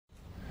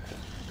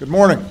Good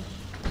morning.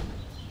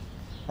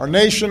 Our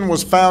nation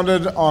was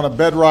founded on a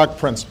bedrock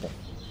principle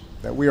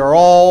that we are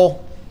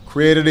all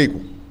created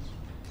equal.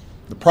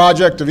 The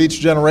project of each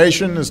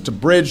generation is to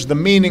bridge the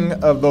meaning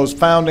of those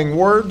founding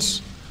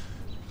words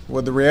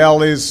with the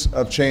realities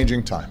of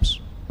changing times.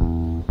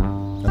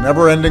 A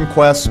never-ending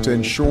quest to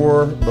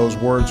ensure those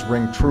words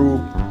ring true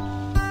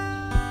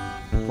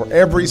for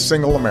every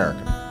single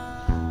American.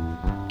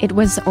 It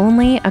was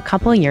only a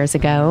couple years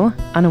ago,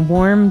 on a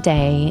warm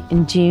day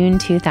in June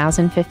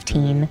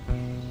 2015,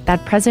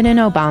 that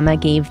President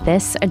Obama gave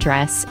this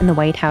address in the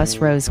White House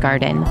Rose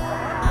Garden.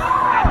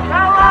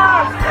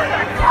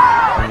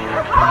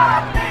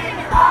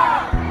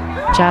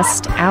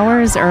 Just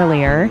hours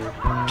earlier,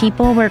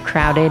 people were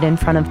crowded in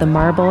front of the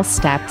marble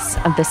steps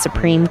of the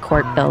Supreme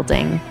Court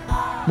building,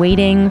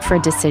 waiting for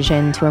a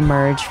decision to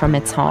emerge from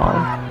its hall.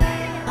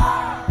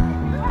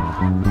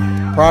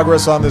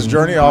 Progress on this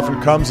journey often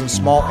comes in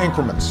small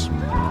increments.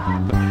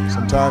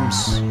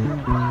 Sometimes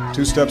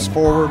 2 steps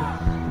forward,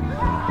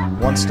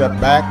 1 step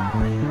back,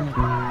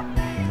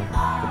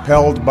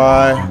 propelled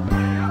by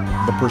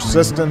the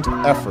persistent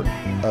effort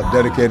of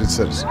dedicated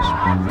citizens.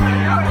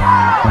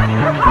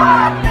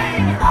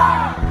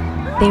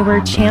 They were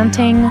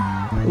chanting,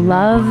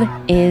 "Love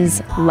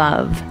is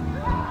love,"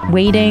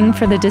 waiting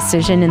for the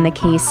decision in the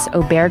case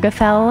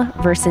Obergefell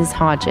versus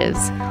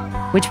Hodges,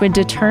 which would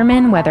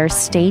determine whether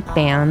state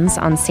bans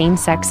on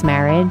same-sex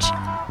marriage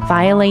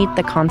violate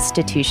the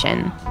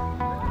Constitution.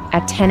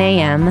 At 10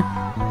 a.m.,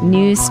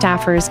 news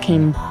staffers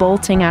came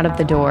bolting out of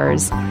the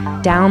doors,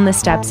 down the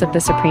steps of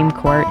the Supreme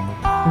Court,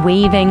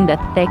 waving the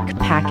thick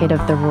packet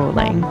of the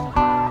ruling.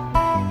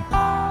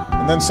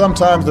 And then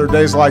sometimes there are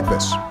days like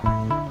this,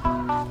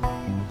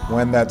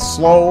 when that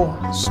slow,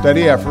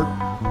 steady effort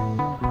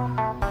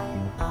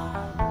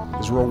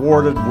is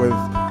rewarded with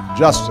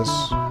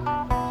justice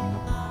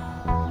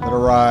that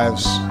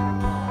arrives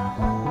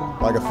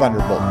like a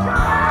thunderbolt.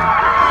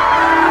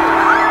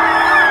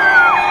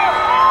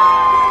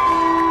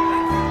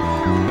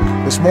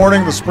 This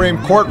morning, the Supreme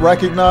Court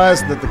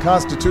recognized that the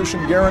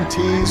Constitution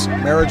guarantees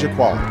marriage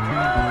equality.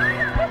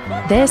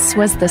 This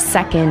was the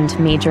second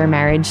major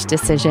marriage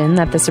decision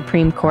that the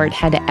Supreme Court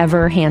had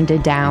ever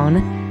handed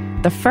down.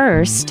 The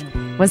first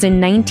was in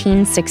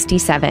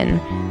 1967,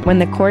 when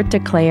the court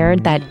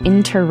declared that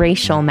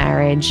interracial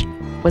marriage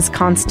was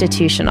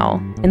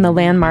constitutional in the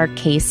landmark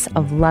case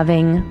of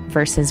Loving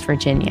versus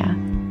Virginia.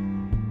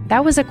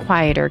 That was a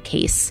quieter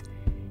case,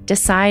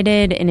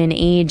 decided in an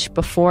age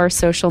before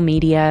social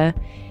media,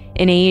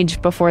 an age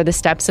before the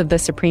steps of the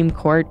Supreme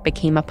Court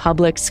became a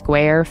public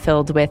square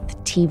filled with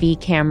TV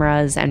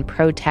cameras and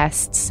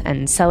protests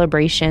and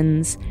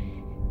celebrations.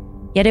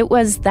 Yet it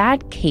was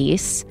that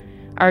case,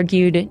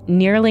 argued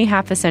nearly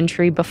half a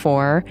century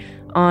before,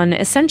 on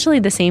essentially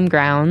the same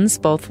grounds,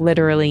 both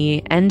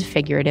literally and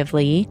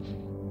figuratively.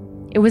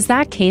 It was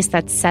that case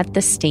that set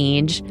the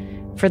stage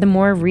for the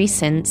more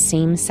recent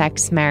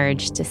same-sex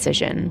marriage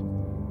decision.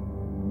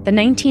 The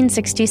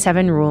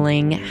 1967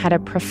 ruling had a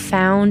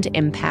profound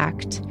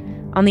impact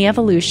on the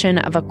evolution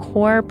of a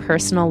core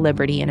personal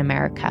liberty in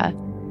America,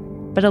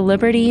 but a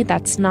liberty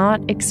that's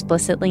not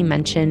explicitly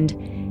mentioned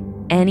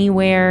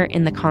anywhere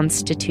in the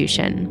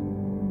Constitution: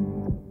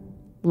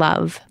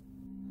 love.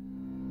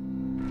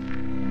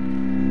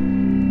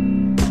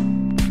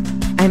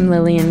 I'm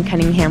Lillian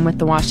Cunningham with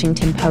The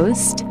Washington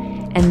Post,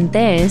 and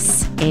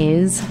this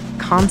is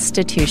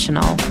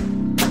Constitutional.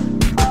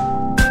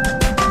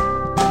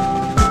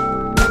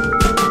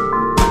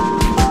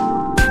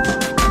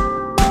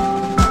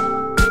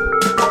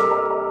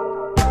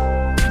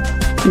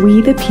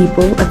 We the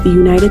people of the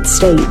United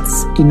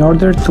States, in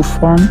order to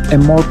form a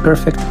more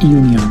perfect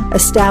union,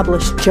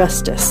 establish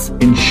justice,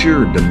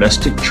 ensure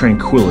domestic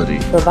tranquility,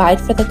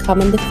 provide for the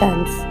common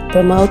defense,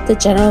 promote the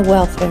general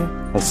welfare,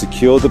 and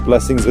secure the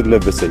blessings of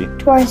liberty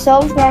to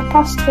ourselves and our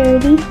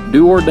posterity,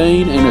 do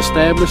ordain and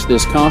establish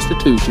this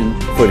Constitution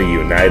for the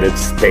United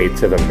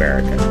States of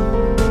America.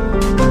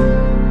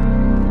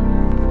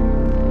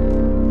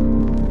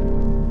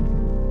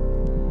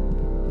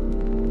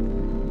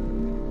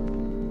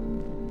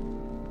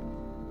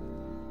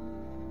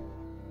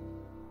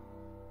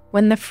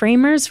 When the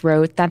framers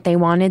wrote that they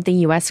wanted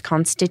the U.S.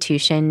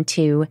 Constitution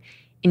to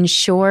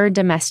ensure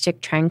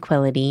domestic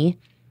tranquility,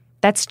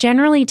 that's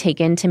generally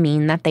taken to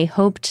mean that they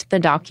hoped the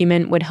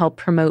document would help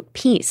promote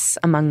peace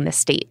among the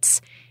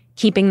states,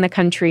 keeping the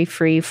country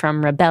free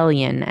from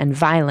rebellion and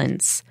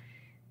violence.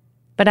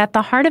 But at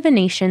the heart of a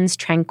nation's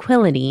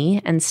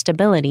tranquility and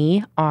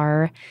stability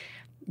are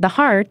the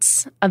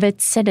hearts of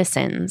its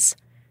citizens.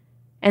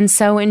 And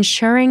so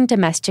ensuring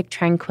domestic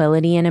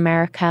tranquility in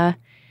America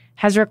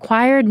has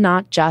required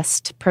not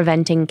just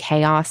preventing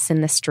chaos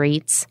in the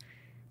streets,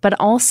 but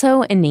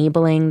also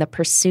enabling the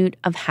pursuit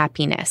of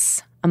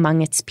happiness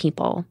among its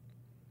people.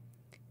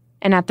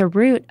 And at the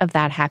root of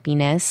that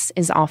happiness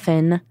is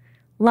often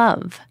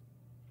love,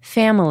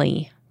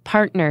 family,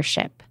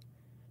 partnership.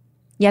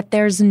 Yet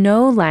there's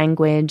no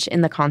language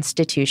in the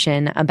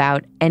Constitution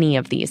about any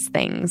of these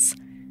things.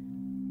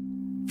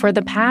 For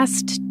the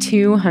past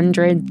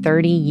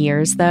 230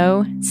 years,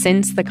 though,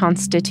 since the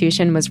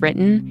Constitution was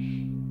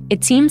written,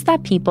 it seems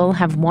that people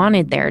have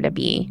wanted there to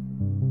be.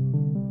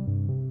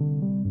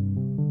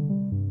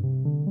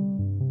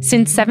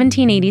 Since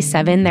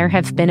 1787, there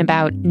have been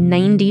about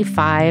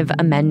 95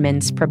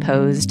 amendments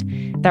proposed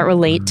that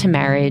relate to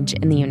marriage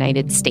in the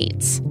United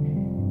States.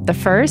 The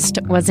first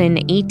was in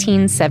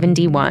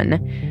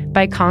 1871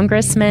 by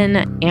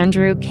Congressman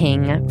Andrew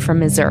King from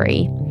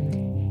Missouri.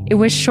 It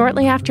was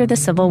shortly after the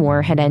Civil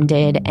War had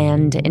ended,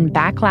 and in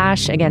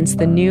backlash against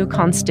the new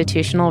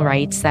constitutional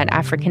rights that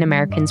African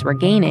Americans were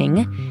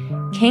gaining,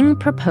 King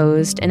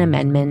proposed an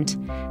amendment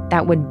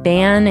that would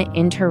ban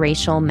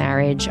interracial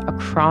marriage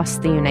across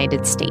the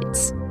United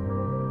States.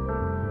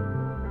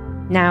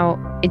 Now,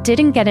 it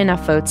didn't get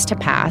enough votes to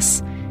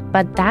pass,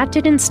 but that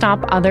didn't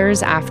stop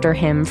others after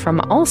him from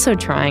also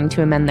trying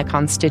to amend the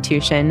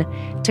Constitution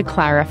to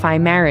clarify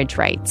marriage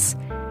rights.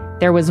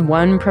 There was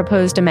one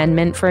proposed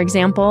amendment, for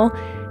example,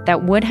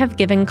 that would have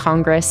given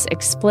Congress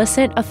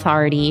explicit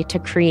authority to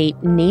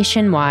create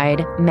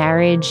nationwide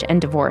marriage and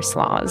divorce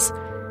laws.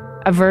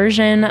 A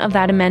version of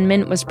that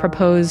amendment was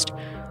proposed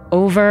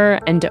over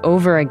and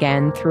over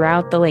again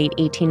throughout the late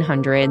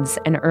 1800s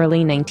and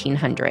early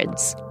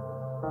 1900s.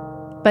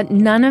 But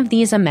none of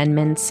these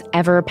amendments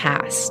ever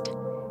passed.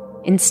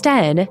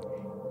 Instead,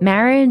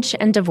 marriage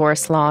and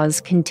divorce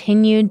laws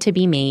continued to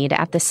be made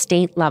at the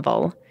state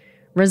level,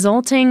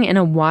 resulting in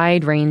a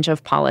wide range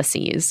of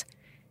policies.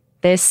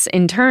 This,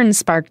 in turn,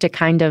 sparked a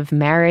kind of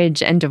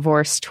marriage and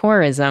divorce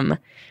tourism,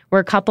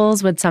 where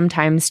couples would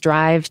sometimes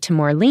drive to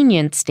more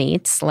lenient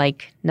states,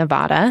 like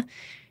Nevada,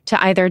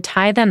 to either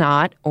tie the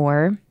knot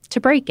or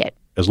to break it.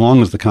 As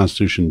long as the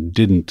Constitution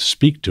didn't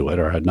speak to it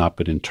or had not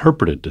been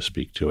interpreted to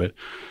speak to it,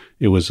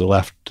 it was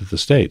left to the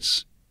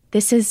states.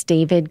 This is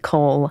David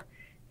Cole,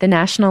 the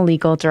National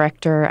Legal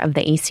Director of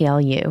the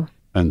ACLU.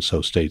 And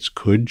so states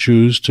could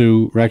choose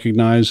to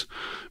recognize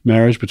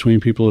marriage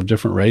between people of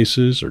different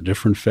races or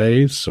different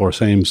faiths or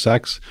same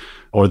sex,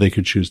 or they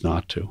could choose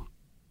not to.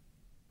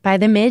 By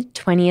the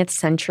mid-20th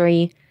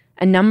century,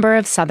 a number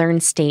of southern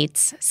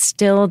states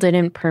still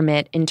didn't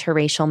permit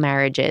interracial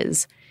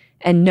marriages,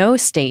 and no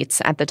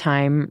states at the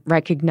time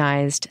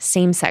recognized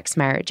same-sex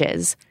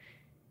marriages.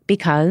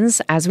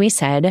 Because, as we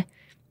said,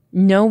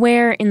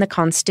 nowhere in the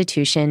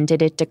Constitution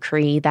did it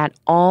decree that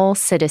all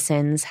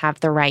citizens have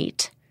the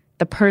right,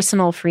 the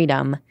personal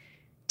freedom,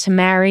 to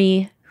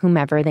marry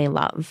whomever they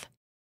love.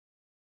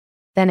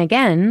 Then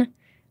again,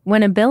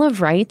 when a Bill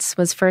of Rights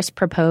was first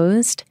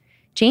proposed,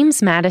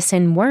 James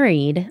Madison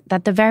worried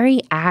that the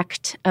very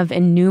act of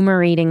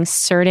enumerating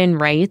certain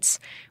rights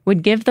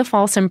would give the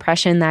false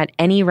impression that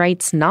any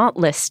rights not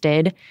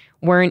listed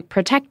weren't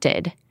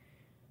protected.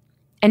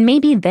 And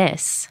maybe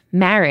this,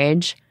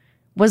 marriage,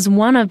 was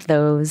one of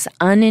those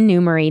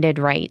unenumerated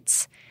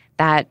rights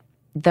that,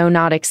 though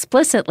not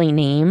explicitly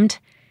named,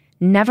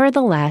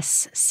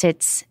 nevertheless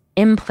sits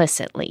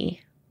implicitly,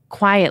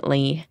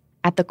 quietly,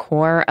 at the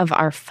core of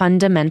our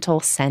fundamental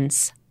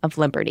sense of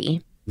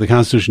liberty. The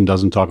Constitution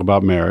doesn't talk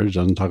about marriage,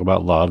 doesn't talk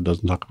about love,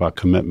 doesn't talk about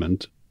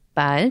commitment.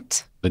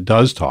 But it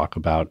does talk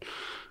about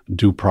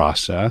due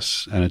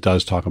process, and it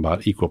does talk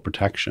about equal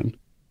protection.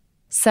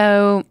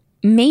 So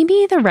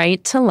maybe the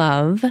right to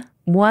love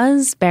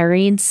was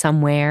buried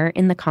somewhere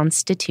in the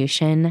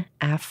Constitution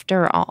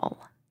after all.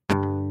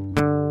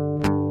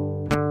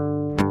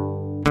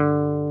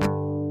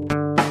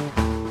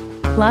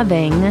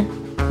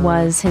 Loving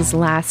was his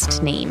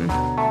last name.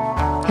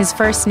 His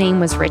first name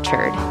was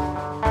Richard.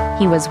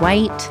 He was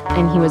white,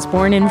 and he was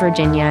born in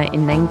Virginia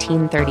in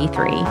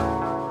 1933.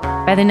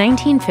 By the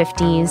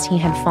 1950s, he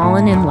had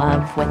fallen in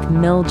love with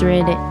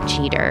Mildred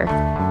Jeter,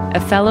 a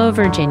fellow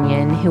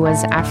Virginian who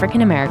was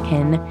African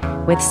American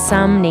with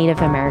some Native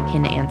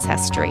American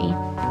ancestry.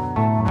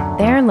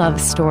 Their love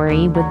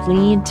story would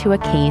lead to a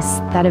case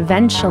that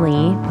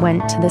eventually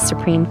went to the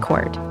Supreme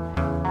Court,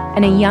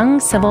 and a young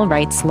civil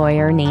rights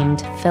lawyer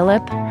named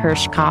Philip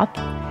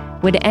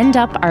Hirschkopf would end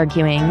up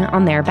arguing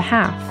on their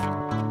behalf.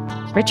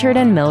 Richard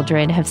and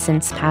Mildred have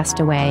since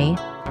passed away,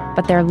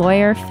 but their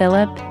lawyer,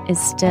 Philip, is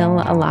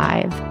still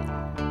alive.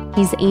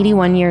 He's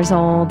 81 years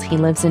old, he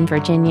lives in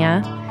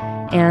Virginia,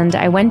 and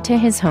I went to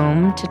his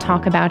home to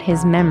talk about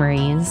his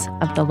memories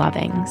of the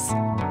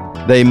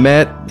Lovings. They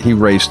met, he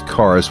raced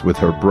cars with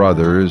her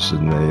brothers,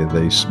 and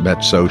they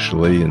met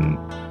socially and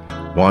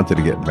wanted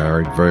to get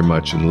married, very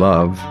much in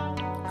love,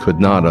 could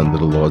not under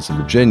the laws of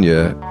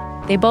Virginia.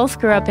 They both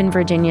grew up in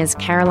Virginia's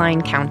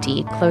Caroline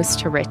County, close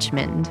to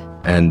Richmond.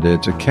 And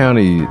it's a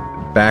county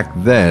back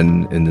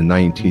then in the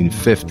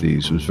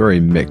 1950s was very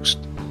mixed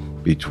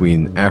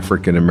between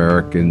African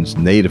Americans,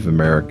 Native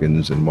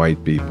Americans, and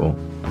white people.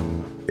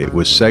 It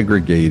was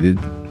segregated,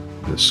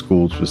 the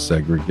schools were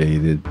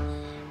segregated,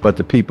 but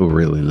the people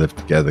really lived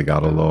together,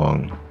 got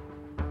along.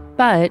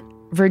 But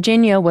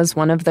Virginia was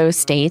one of those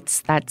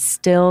states that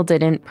still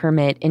didn't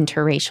permit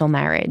interracial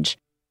marriage.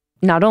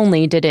 Not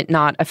only did it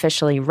not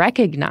officially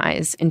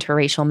recognize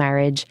interracial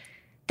marriage,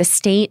 the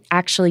state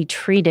actually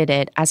treated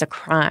it as a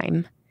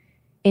crime.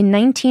 In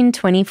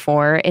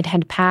 1924, it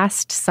had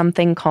passed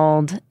something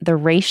called the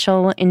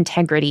Racial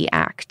Integrity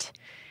Act,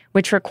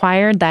 which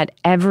required that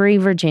every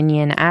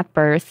Virginian at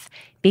birth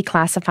be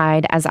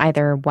classified as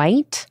either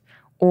white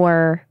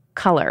or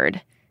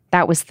colored.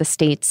 That was the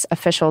state's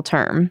official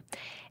term.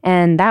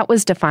 And that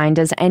was defined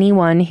as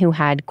anyone who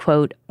had,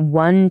 quote,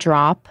 one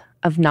drop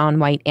of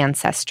non-white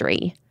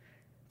ancestry.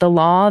 The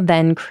law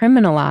then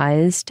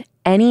criminalized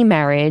any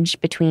marriage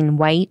between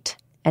white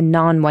and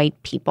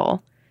non-white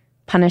people,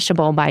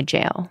 punishable by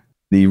jail.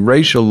 The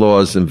racial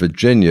laws in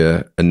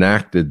Virginia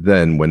enacted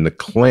then when the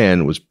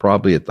Klan was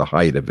probably at the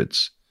height of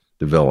its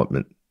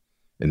development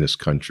in this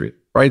country,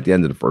 right at the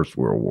end of the First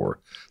World War.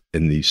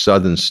 In the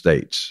southern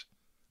states,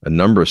 a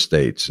number of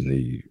states in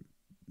the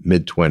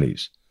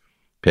mid-20s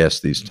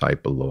passed these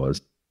type of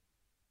laws.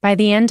 By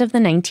the end of the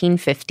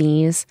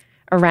 1950s,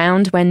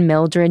 around when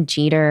Mildred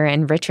Jeter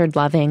and Richard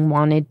Loving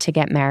wanted to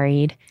get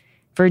married,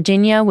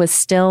 Virginia was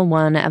still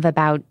one of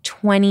about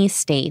 20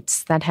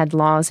 states that had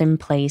laws in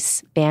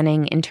place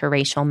banning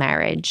interracial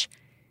marriage.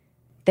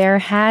 There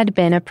had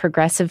been a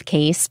progressive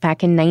case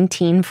back in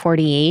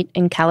 1948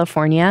 in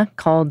California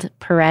called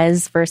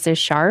Perez versus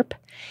Sharp,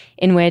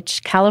 in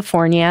which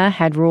California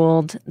had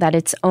ruled that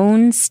its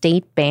own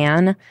state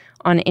ban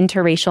on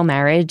interracial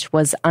marriage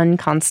was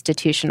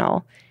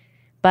unconstitutional.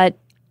 But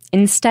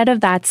instead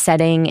of that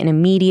setting an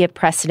immediate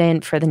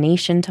precedent for the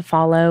nation to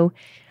follow,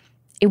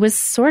 it was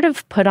sort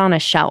of put on a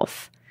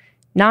shelf,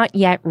 not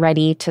yet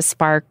ready to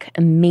spark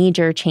a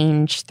major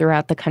change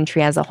throughout the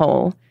country as a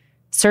whole,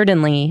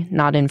 certainly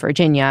not in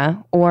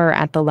Virginia or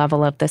at the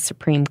level of the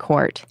Supreme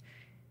Court.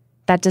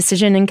 That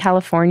decision in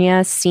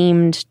California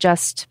seemed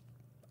just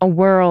a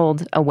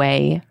world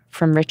away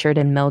from Richard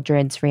and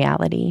Mildred's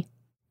reality.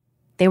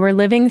 They were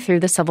living through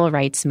the civil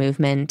rights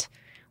movement,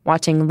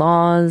 watching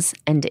laws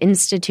and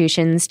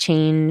institutions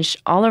change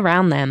all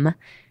around them,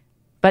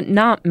 but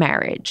not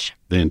marriage.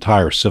 The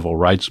entire civil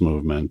rights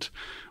movement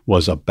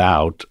was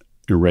about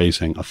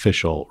erasing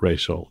official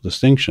racial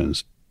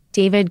distinctions.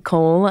 David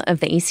Cole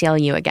of the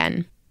ACLU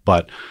again.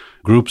 But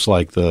groups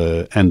like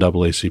the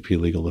NAACP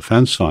Legal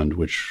Defense Fund,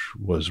 which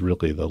was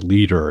really the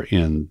leader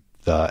in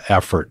the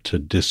effort to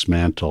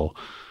dismantle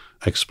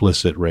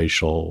explicit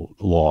racial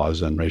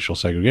laws and racial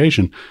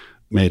segregation,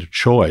 made a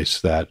choice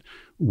that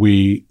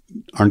we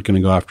aren't going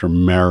to go after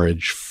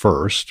marriage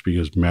first,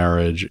 because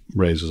marriage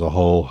raises a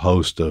whole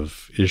host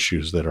of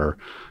issues that are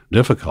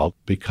difficult,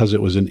 because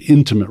it was an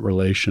intimate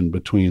relation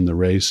between the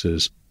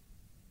races.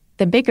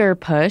 The bigger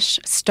push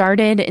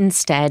started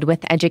instead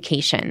with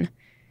education.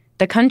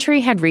 The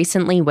country had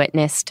recently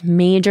witnessed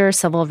major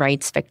civil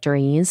rights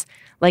victories,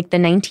 like the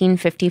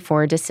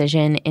 1954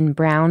 decision in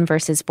Brown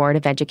versus Board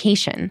of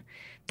Education,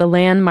 the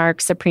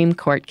landmark Supreme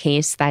Court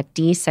case that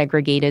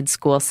desegregated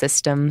school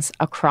systems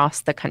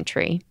across the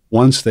country.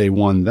 Once they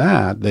won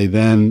that, they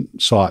then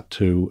sought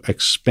to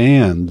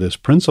expand this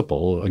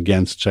principle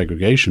against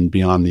segregation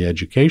beyond the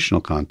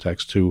educational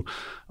context to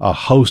a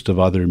host of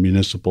other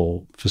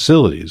municipal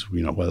facilities,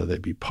 whether they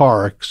be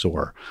parks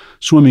or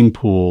swimming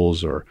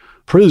pools or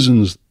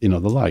prisons, the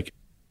like.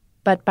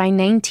 But by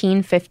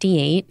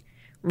 1958,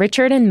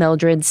 Richard and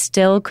Mildred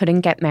still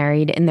couldn't get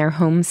married in their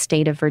home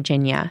state of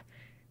Virginia.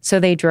 So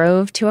they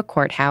drove to a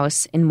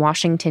courthouse in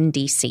Washington,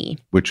 D.C.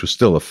 Which was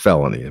still a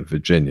felony in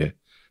Virginia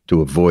to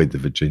avoid the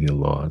Virginia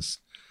laws.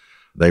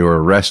 They were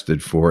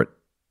arrested for it.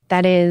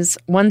 That is,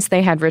 once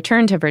they had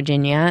returned to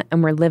Virginia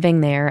and were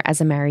living there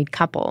as a married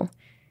couple.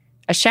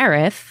 A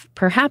sheriff,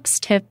 perhaps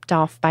tipped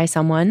off by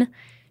someone,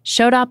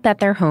 showed up at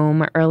their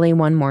home early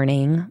one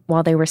morning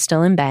while they were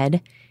still in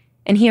bed,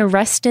 and he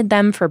arrested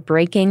them for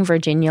breaking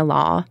Virginia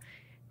law,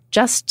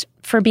 just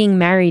for being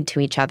married to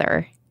each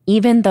other,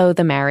 even though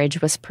the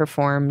marriage was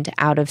performed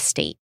out of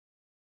state.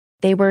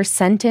 They were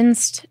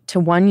sentenced to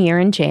 1 year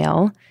in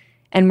jail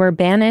and were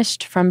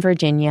banished from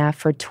Virginia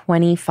for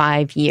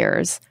 25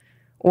 years,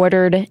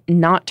 ordered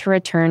not to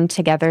return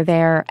together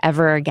there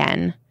ever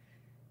again.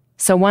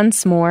 So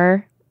once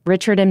more,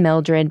 Richard and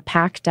Mildred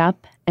packed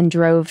up and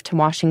drove to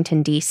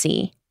Washington,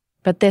 D.C.,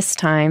 but this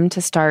time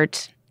to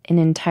start an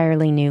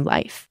entirely new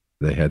life.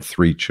 They had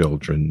 3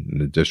 children in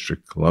the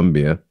District of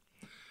Columbia,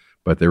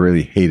 but they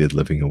really hated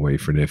living away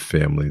from their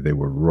family. They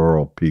were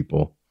rural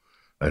people,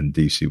 and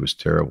D.C. was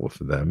terrible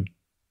for them.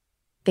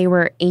 They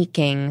were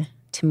aching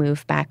to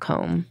move back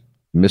home.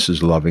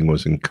 Mrs. Loving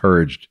was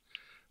encouraged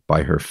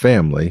by her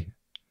family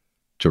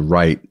to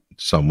write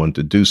someone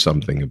to do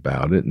something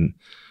about it, and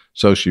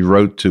so she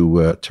wrote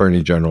to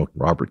Attorney General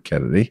Robert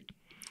Kennedy.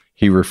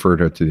 He referred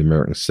her to the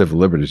American Civil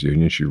Liberties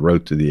Union. She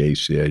wrote to the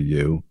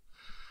ACLU,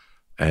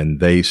 and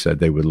they said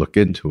they would look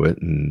into it,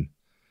 and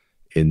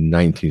in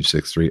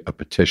 1963, a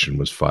petition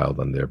was filed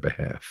on their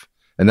behalf.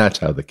 And that's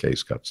how the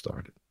case got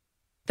started.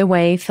 The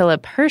way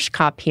Philip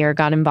Hirschkopf here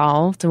got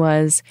involved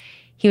was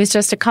he was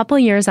just a couple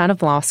years out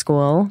of law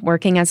school,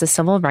 working as a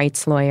civil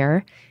rights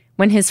lawyer,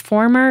 when his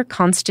former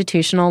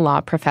constitutional law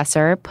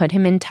professor put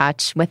him in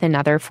touch with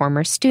another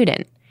former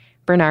student,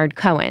 Bernard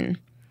Cohen.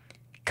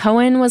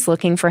 Cohen was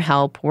looking for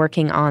help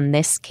working on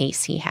this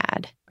case he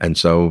had. And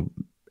so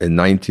in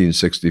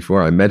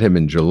 1964. I met him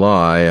in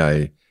July.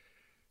 I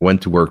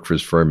went to work for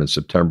his firm in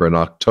September. In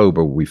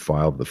October, we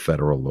filed the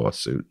federal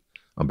lawsuit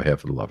on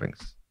behalf of the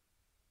Lovings.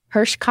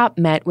 Hirschkopf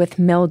met with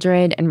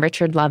Mildred and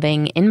Richard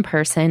Loving in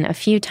person a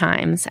few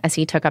times as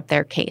he took up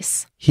their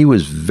case. He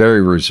was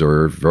very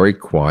reserved, very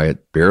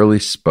quiet, barely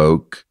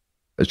spoke.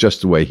 It's just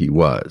the way he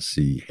was.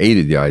 He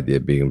hated the idea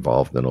of being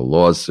involved in a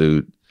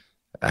lawsuit,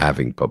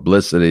 having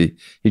publicity.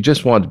 He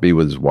just wanted to be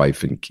with his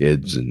wife and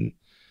kids and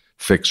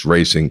fix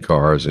racing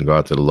cars and go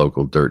out to the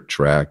local dirt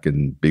track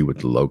and be with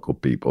the local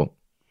people,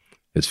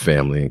 his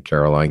family in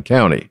Caroline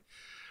County.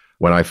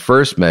 When I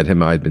first met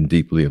him, I'd been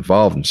deeply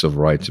involved in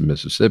civil rights in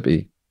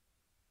Mississippi.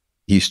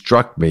 He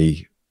struck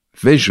me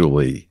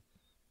visually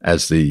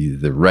as the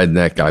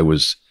redneck I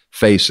was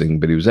facing,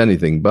 but he was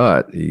anything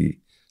but. He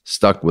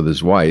stuck with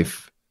his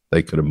wife.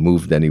 They could have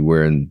moved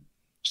anywhere and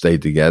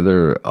stayed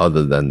together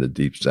other than the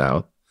Deep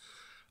South.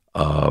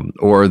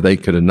 Or they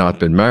could have not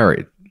been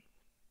married,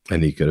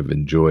 and he could have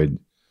enjoyed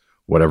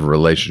whatever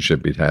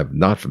relationship he'd have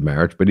not for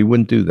marriage, but he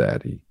wouldn't do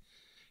that. He's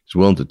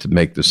willing to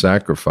make the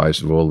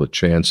sacrifice of all the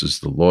chances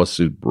the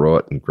lawsuit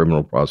brought and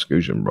criminal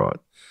prosecution brought.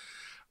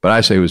 But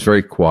I say he was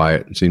very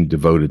quiet and seemed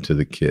devoted to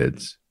the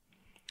kids.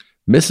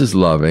 Mrs.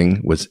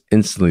 Loving was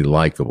instantly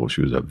likable.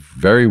 She was a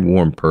very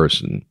warm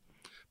person,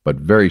 but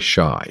very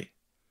shy.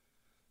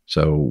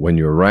 So when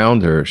you're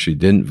around her, she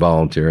didn't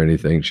volunteer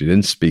anything. She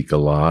didn't speak a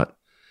lot.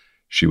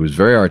 She was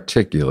very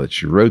articulate.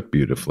 She wrote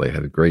beautifully,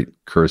 had a great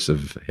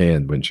cursive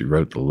hand when she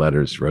wrote the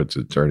letters. She wrote to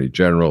the Attorney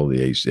General,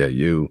 the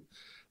ACLU,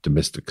 to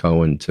Mr.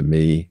 Cohen, to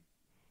me.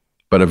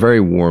 But a very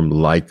warm,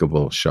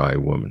 likable, shy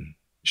woman.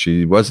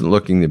 She wasn't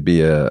looking to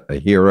be a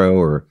hero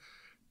or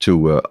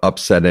to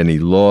upset any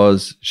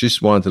laws. She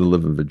just wanted to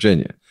live in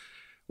Virginia.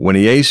 When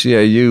the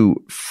ACLU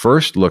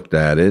first looked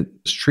at it,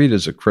 it was treated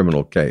as a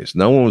criminal case.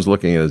 No one was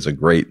looking at it as a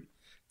great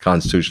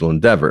constitutional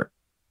endeavor.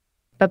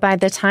 But by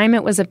the time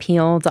it was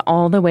appealed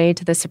all the way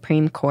to the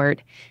Supreme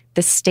Court,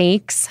 the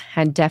stakes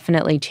had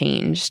definitely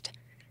changed.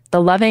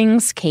 The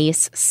Lovings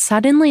case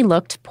suddenly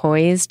looked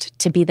poised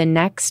to be the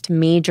next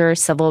major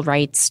civil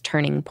rights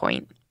turning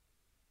point.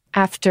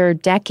 After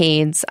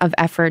decades of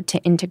effort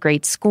to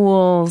integrate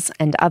schools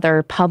and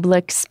other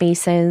public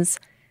spaces,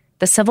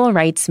 the civil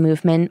rights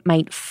movement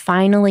might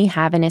finally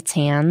have in its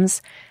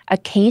hands a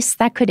case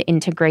that could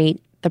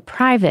integrate the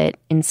private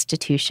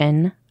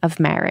institution of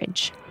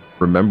marriage.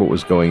 Remember what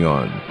was going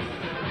on.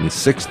 In the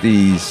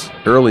 60s,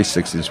 early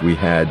 60s, we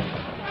had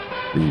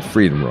the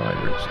Freedom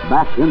Riders.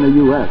 Back in the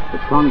U.S., the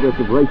Congress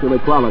of Racial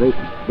Equality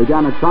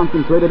began a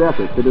concentrated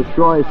effort to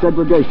destroy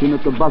segregation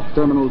at the bus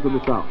terminals of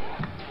the South.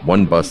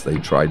 One bus, they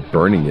tried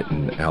burning it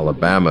in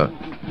Alabama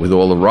with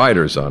all the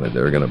riders on it. They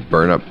were going to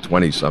burn up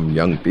 20-some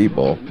young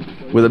people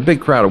with a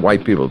big crowd of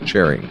white people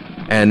cheering.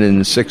 And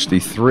in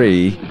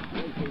 63,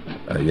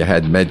 you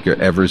had Medgar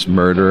Evers'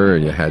 murder,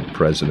 and you had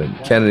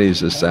President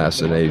Kennedy's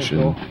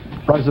assassination.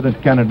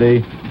 President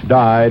Kennedy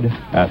died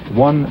at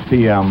 1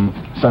 p.m.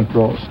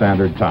 Central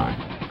Standard Time.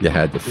 You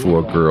had the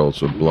 4 girls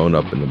who were blown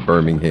up in the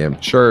Birmingham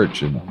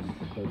church. And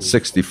in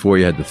 64,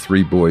 you had the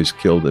 3 boys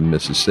killed in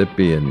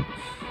Mississippi, and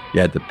you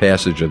had the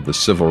passage of the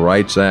Civil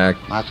Rights Act.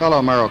 My fellow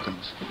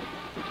Americans,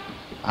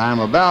 I am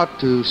about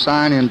to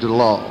sign into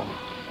law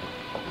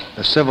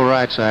the Civil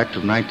Rights Act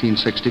of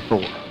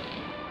 1964.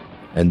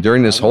 And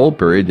during this whole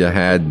period, you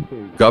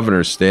had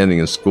governors standing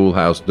in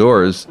schoolhouse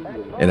doors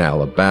in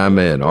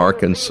Alabama and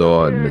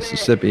Arkansas and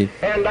Mississippi.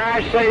 And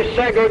I say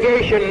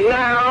segregation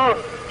now,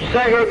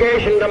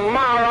 segregation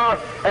tomorrow,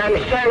 and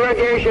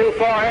segregation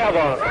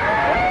forever.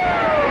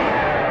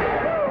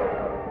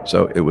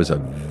 So it was a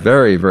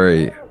very,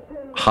 very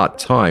hot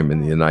time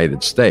in the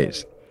United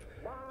States.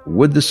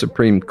 Would the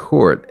Supreme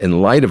Court,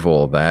 in light of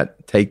all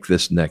that, take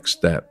this next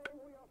step?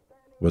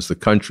 Was the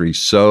country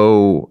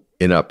so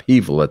in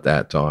upheaval at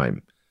that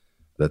time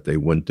that they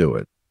wouldn't do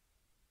it?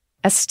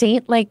 A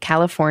state like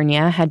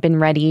California had been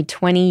ready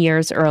 20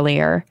 years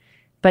earlier,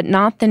 but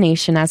not the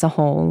nation as a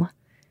whole.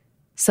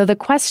 So the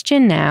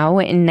question now,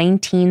 in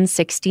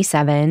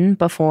 1967,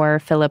 before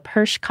Philip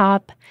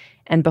Hirschkopf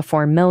and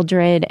before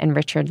Mildred and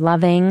Richard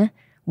Loving,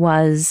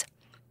 was,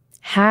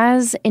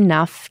 has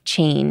enough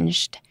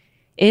changed?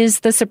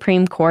 Is the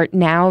Supreme Court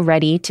now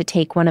ready to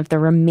take one of the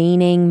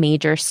remaining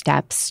major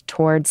steps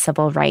toward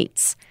civil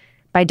rights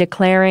by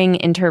declaring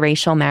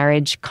interracial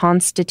marriage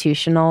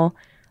constitutional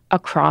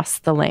across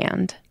the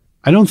land?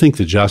 I don't think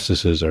the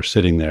justices are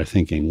sitting there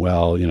thinking,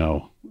 well,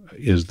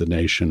 is the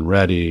nation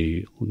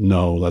ready?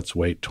 No, let's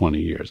wait 20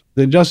 years.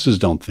 The justices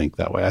don't think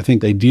that way. I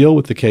think they deal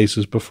with the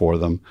cases before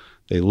them.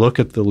 They look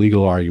at the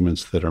legal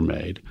arguments that are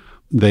made.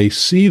 They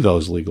see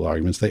those legal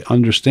arguments. They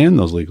understand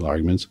those legal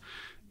arguments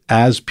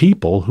as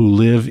people who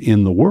live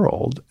in the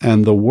world,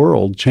 and the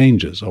world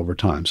changes over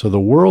time. So the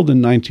world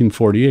in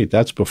 1948,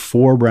 that's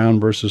before Brown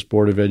versus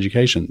Board of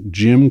Education.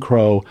 Jim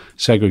Crow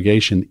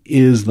segregation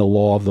is the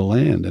law of the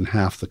land in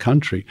half the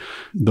country.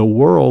 The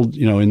world,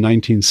 in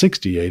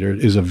 1968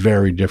 is a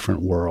very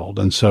different world.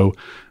 And so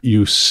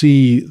you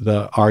see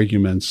the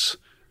arguments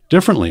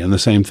differently. And the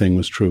same thing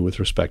was true with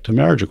respect to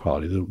marriage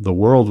equality. The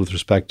world with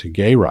respect to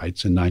gay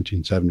rights in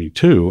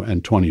 1972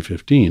 and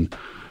 2015,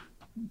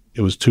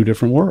 it was two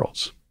different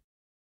worlds.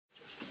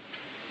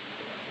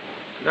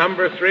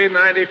 Number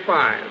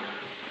 395,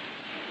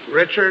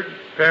 Richard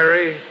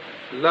Perry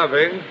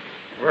Loving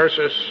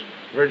versus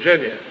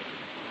Virginia.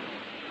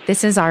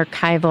 This is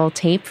archival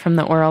tape from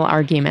the oral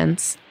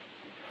arguments.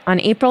 On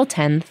April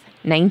 10th,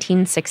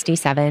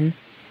 1967,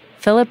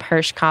 Philip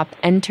Hirschkopf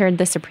entered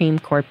the Supreme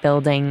Court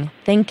building,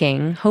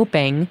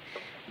 hoping,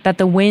 that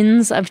the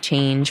winds of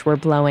change were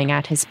blowing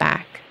at his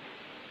back.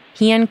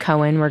 He and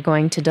Cohen were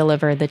going to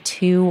deliver the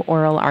two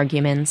oral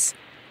arguments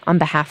on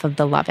behalf of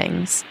the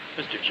Lovings.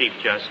 Mr. Chief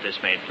Justice,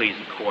 may it please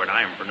the Court,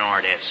 I am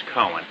Bernard S.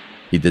 Cohen.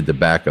 He did the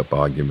backup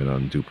argument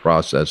on due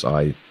process.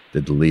 I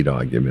did the lead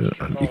argument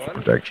on equal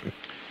protection.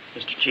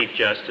 Mr. Chief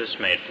Justice,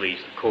 may it please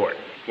the Court,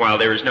 while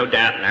there is no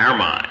doubt in our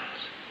minds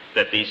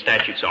that these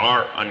statutes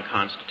are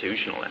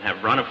unconstitutional and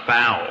have run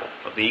afoul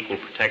of the Equal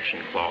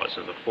Protection Clause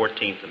of the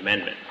 14th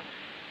Amendment,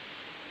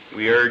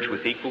 we urge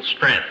with equal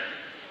strength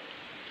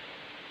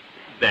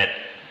that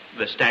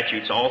the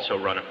statutes also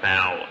run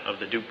afoul of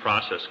the Due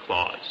Process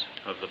Clause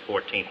of the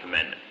 14th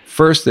Amendment.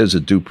 First, there's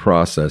a due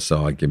process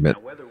argument,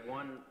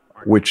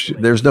 which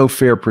there's no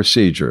fair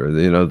procedure.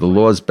 You know, the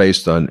law is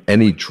based on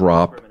any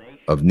drop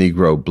of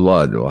Negro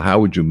blood. Well, how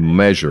would you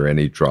measure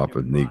any drop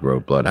of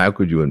Negro blood? How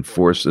could you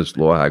enforce this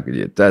law? How could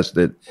you test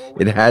it?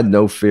 It had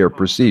no fair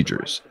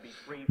procedures,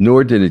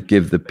 nor did it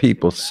give the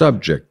people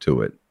subject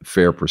to it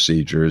fair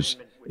procedures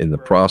in the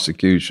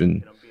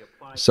prosecution.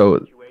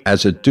 So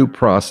as a due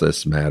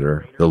process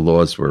matter, the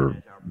laws were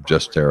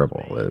just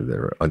terrible. They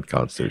were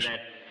unconstitutional.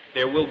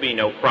 There will be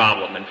no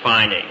problem in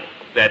finding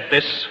that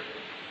this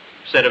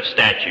set of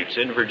statutes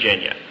in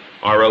Virginia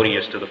are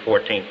odious to the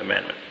 14th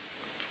Amendment.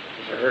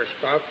 Mr.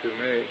 Hirschkopf, you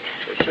may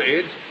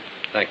proceed.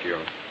 Thank you, Your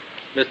Honor.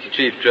 Mr.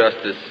 Chief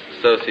Justice,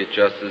 Associate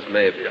Justice,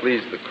 may it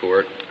please the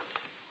Court.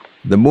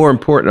 The more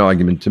important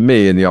argument to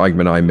me, and the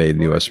argument I made in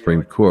the U.S.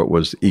 Supreme Court,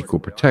 was the equal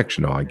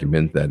protection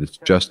argument, that it's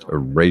just a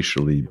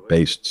racially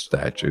based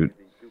statute,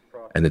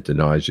 and it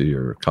denies you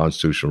your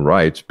constitutional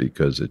rights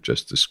because it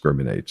just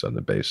discriminates on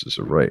the basis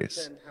of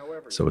race.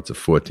 So it's a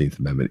 14th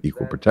Amendment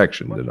equal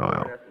protection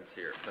denial.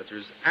 But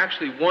there's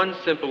actually one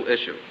simple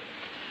issue.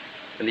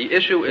 And the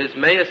issue is,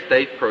 may a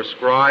state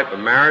proscribe a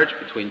marriage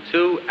between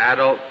two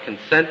adult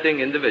consenting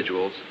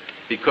individuals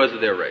because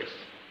of their race?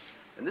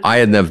 I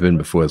had never been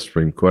before the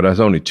Supreme Court. I was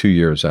only a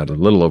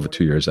little over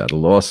 2 years out of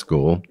law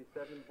school.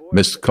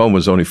 Mr. Cohen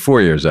was only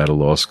 4 years out of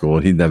law school,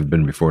 and he'd never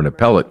been before an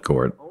appellate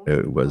court.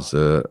 It was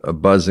a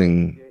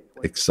buzzing,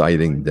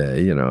 exciting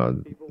day. You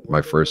know,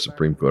 my first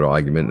Supreme Court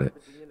argument,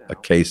 a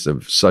case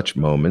of such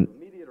moment.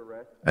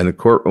 And the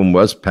courtroom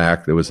was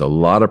packed. There was a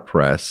lot of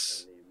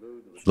press.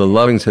 The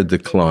Lovings had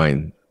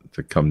declined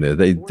to come there.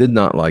 They did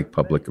not like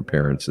public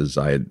appearances.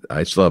 I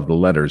still have the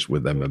letters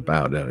with them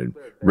about it. I had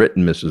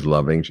written Mrs.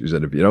 Loving. She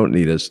said, if you don't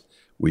need us,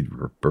 we'd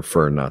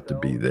prefer not to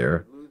be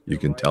there. You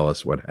can tell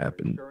us what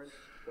happened.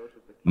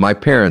 My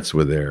parents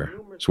were there.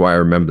 That's why I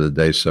remember the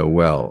day so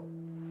well.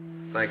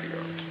 Thank you,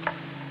 Your Honor.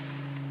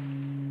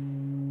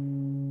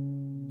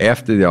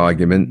 After the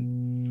argument,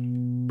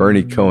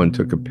 Bernie Cohen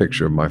took a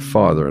picture of my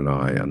father and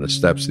I on the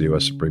steps of the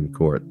U.S. Supreme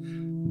Court.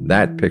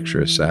 That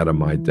picture sat on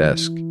my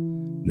desk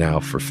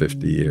now for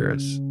 50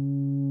 years.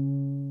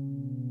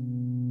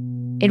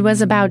 It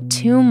was about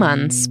 2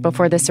 months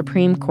before the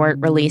Supreme Court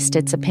released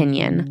its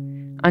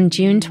opinion on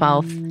June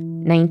 12,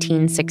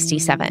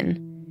 1967.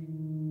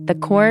 The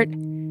court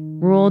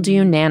ruled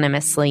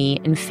unanimously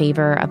in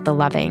favor of the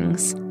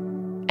Lovings.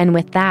 And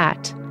with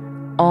that,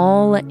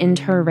 all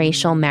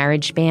interracial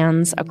marriage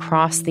bans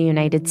across the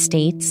United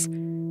States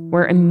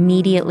were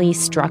immediately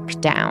struck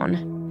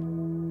down.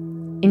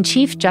 In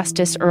Chief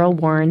Justice Earl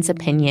Warren's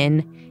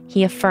opinion,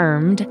 he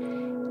affirmed,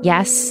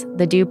 yes,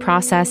 the due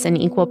process and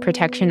equal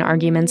protection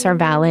arguments are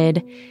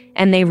valid,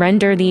 and they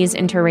render these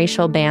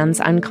interracial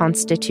bans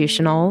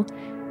unconstitutional.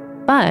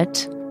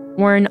 But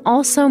Warren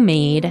also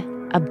made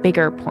a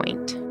bigger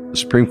point. The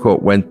Supreme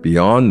Court went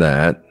beyond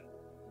that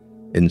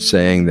in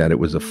saying that it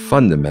was a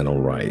fundamental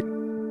right.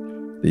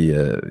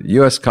 The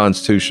U.S.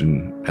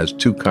 Constitution has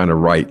two kinds of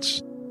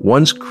rights.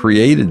 One's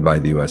created by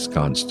the U.S.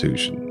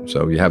 Constitution.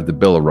 So you have the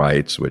Bill of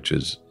Rights, which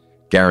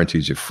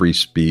guarantees you free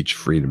speech,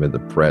 freedom of the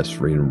press,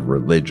 freedom of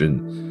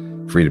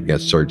religion, freedom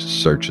against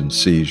search and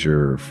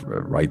seizure,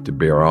 right to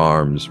bear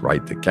arms,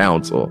 right to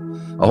counsel,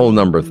 a whole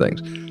number of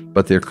things.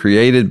 But they're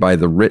created by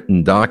the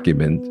written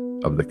document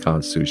of the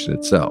Constitution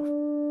itself.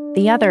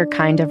 The other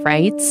kind of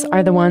rights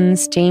are the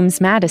ones James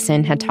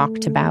Madison had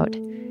talked about,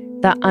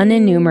 the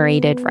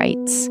unenumerated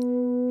rights.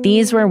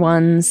 These were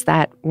ones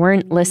that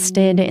weren't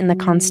listed in the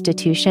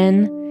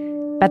Constitution,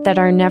 but that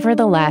are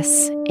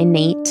nevertheless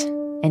innate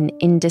and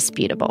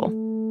indisputable.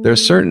 There are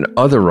certain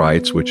other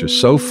rights which are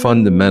so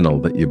fundamental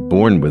that you're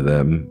born with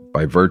them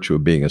by virtue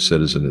of being a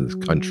citizen of this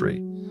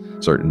country.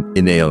 Certain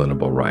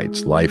inalienable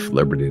rights, life,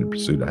 liberty, and the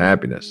pursuit of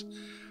happiness.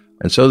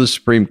 And so the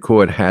Supreme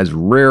Court has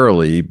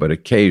rarely, but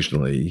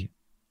occasionally,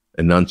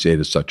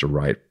 enunciated such a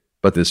right.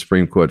 But the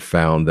Supreme Court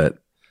found that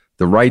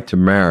The right to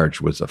marriage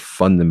was a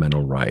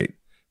fundamental right.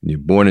 When you're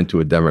born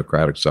into a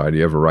democratic society,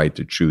 you have a right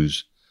to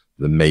choose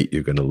the mate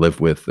you're going to live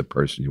with, the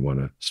person you want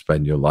to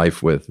spend your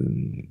life with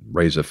and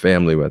raise a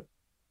family with.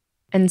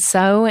 And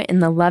so, in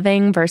the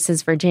Loving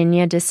versus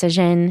Virginia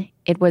decision,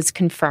 it was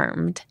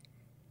confirmed.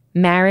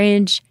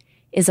 Marriage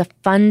is a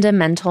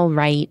fundamental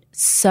right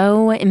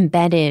so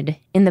embedded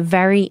in the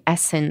very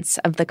essence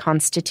of the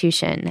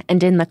Constitution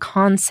and in the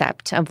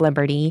concept of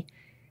liberty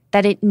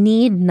that it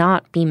need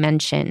not be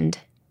mentioned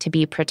to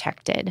be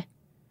protected.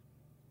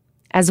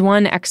 As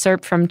one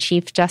excerpt from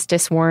Chief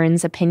Justice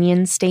Warren's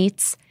opinion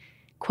states,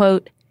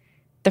 quote,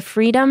 "The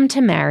freedom to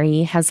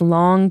marry has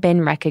long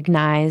been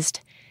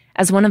recognized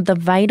as one of the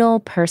vital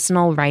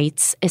personal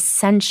rights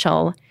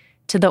essential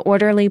to the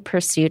orderly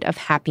pursuit of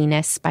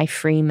happiness by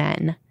free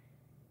men.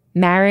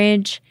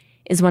 Marriage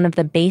is one of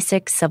the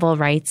basic civil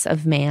rights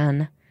of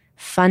man,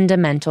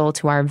 fundamental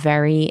to our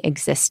very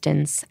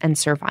existence and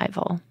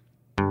survival."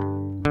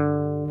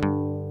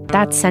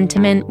 That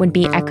sentiment would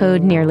be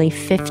echoed nearly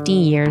 50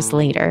 years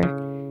later,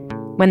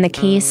 when the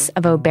case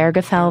of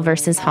Obergefell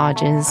versus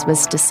Hodges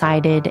was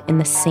decided in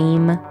the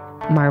same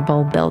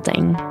marble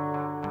building.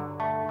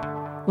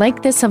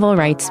 Like the civil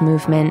rights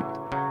movement,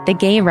 the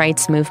gay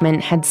rights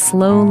movement had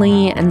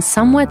slowly and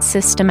somewhat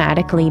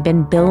systematically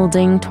been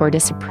building toward a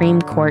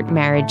Supreme Court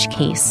marriage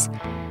case,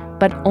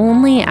 but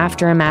only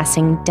after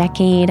amassing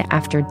decade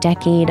after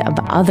decade of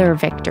other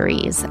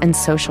victories and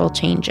social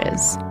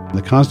changes.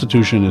 The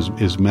Constitution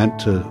is meant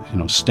to,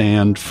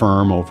 stand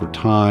firm over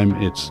time.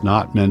 It's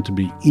not meant to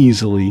be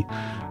easily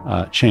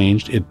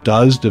changed. It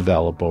does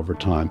develop over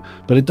time,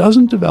 but it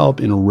doesn't develop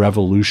in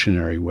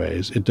revolutionary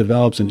ways. It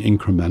develops in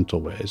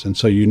incremental ways. And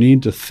so you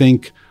need to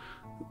think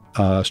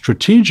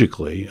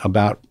strategically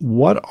about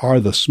what are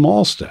the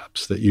small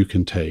steps that you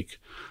can take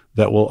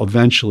that will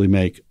eventually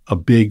make a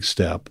big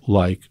step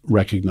like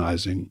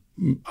recognizing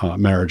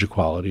marriage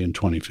equality in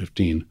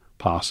 2015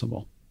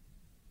 possible.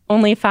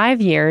 Only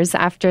 5 years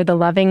after the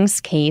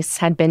Lovings case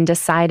had been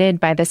decided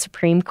by the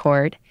Supreme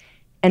Court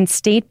and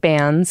state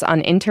bans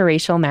on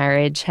interracial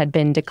marriage had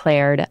been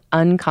declared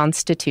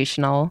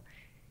unconstitutional,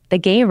 the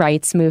gay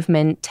rights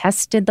movement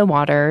tested the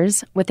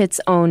waters with its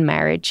own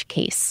marriage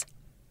case.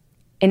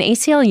 An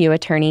ACLU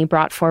attorney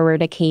brought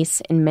forward a case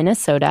in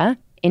Minnesota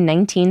in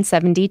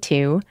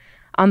 1972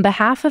 on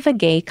behalf of a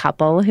gay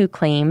couple who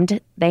claimed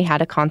they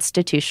had a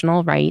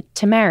constitutional right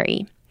to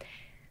marry.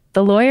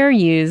 The lawyer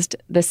used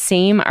the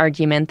same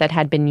argument that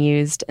had been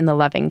used in the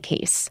Loving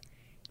case,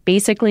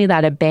 basically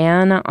that a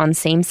ban on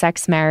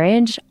same-sex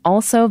marriage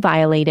also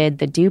violated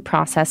the Due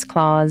Process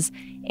Clause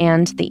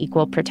and the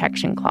Equal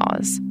Protection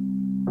Clause.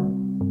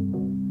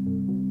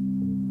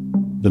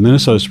 The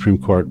Minnesota Supreme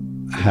Court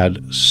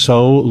had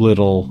so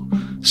little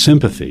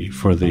sympathy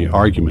for the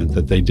argument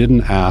that they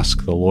didn't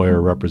ask the lawyer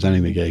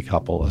representing the gay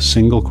couple a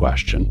single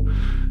question.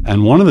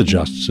 And one of the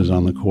justices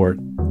on the court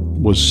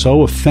was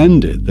so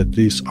offended that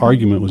this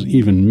argument was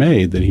even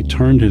made that he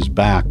turned his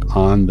back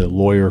on the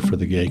lawyer for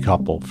the gay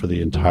couple for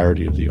the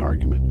entirety of the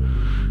argument.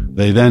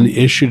 They then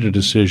issued a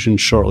decision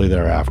shortly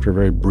thereafter, a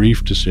very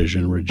brief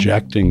decision,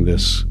 rejecting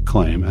this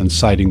claim and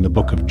citing the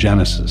Book of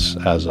Genesis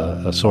as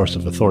a source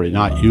of authority,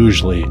 not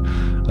usually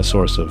a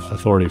source of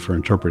authority for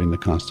interpreting the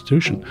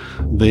Constitution.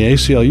 The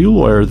ACLU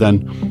lawyer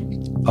then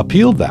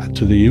appealed that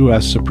to the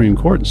U.S. Supreme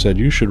Court and said,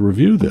 you should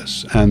review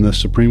this. And the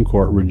Supreme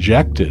Court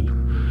rejected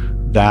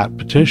that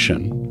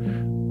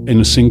petition in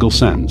a single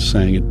sentence,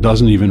 saying it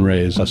doesn't even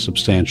raise a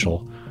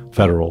substantial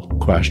federal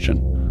question.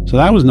 So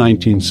that was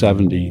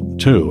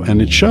 1972,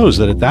 and it shows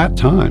that at that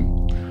time,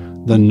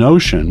 the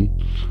notion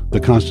the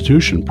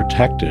Constitution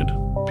protected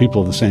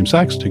people of the same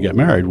sex to get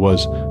married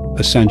was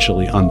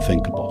essentially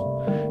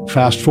unthinkable.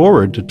 Fast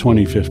forward to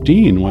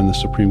 2015, when the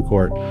Supreme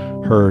Court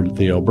heard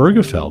the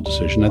Obergefell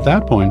decision. At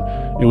that point,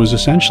 it was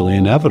essentially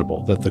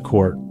inevitable that the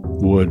court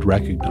would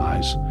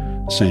recognize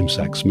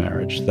same-sex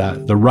marriage,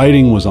 that the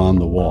writing was on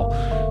the wall.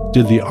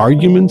 Did the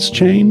arguments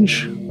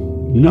change?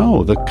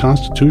 No, the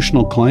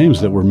constitutional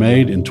claims that were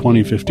made in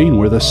 2015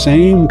 were the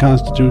same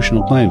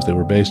constitutional claims. They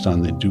were based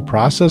on the Due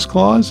Process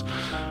Clause,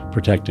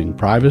 protecting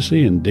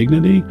privacy and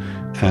dignity,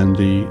 and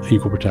the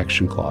Equal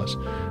Protection Clause.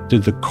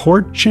 Did the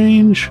court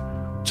change?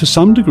 To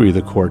some degree,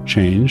 the court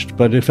changed,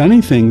 but if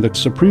anything, the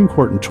Supreme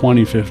Court in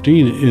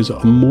 2015 is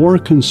more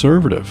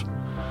conservative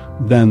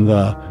than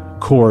the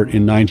court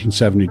in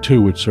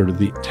 1972, which sort of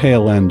the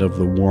tail end of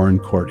the Warren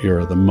Court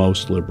era, the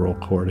most liberal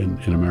court in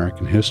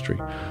American history.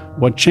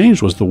 What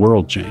changed was the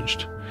world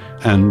changed.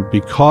 And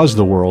because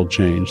the world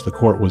changed, the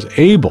court was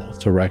able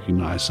to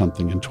recognize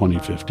something in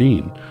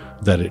 2015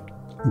 that it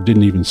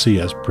didn't even see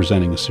as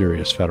presenting a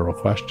serious federal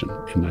question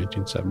in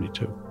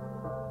 1972.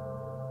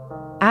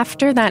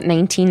 After that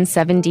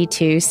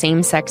 1972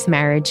 same-sex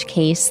marriage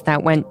case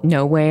that went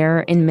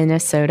nowhere in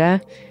Minnesota,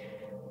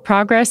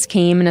 progress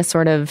came in a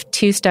sort of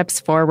 2 steps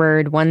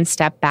forward, 1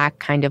 step back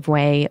kind of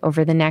way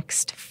over the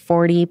next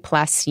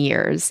 40-plus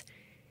years.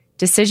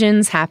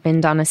 Decisions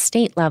happened on a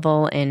state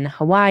level in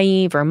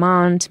Hawaii,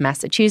 Vermont,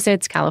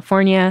 Massachusetts,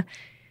 California,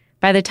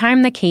 By the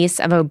time the case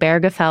of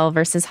Obergefell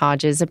versus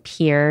Hodges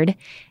appeared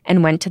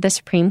and went to the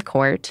Supreme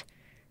Court,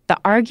 the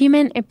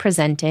argument it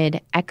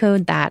presented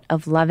echoed that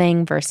of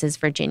Loving versus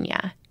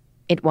Virginia.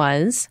 It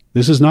was,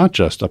 this is not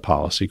just a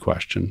policy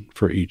question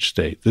for each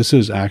state. This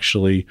is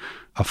actually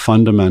a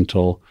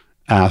fundamental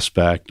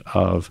aspect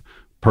of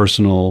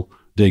personal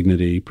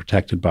dignity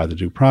protected by the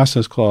Due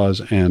Process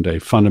Clause and a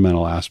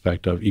fundamental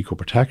aspect of equal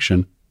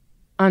protection.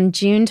 On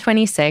June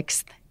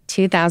 26,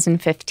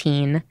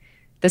 2015,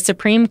 the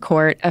Supreme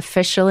Court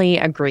officially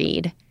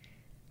agreed.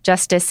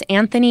 Justice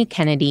Anthony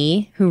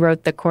Kennedy, who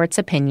wrote the court's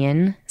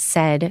opinion,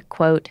 said,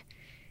 quote,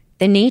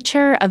 "The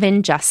nature of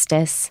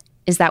injustice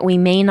is that we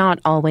may not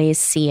always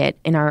see it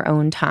in our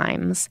own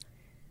times.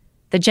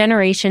 The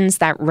generations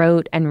that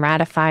wrote and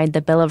ratified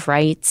the Bill of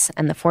Rights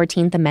and the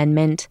 14th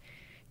Amendment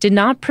did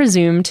not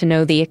presume to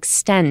know the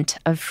extent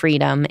of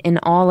freedom in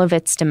all of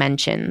its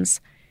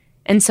dimensions,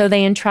 and so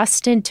they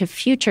entrusted to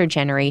future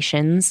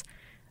generations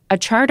a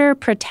charter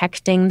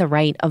protecting the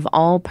right of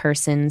all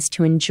persons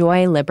to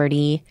enjoy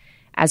liberty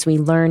as we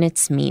learn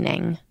its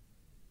meaning."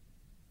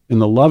 In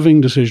the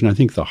Loving decision, I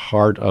think the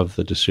heart of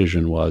the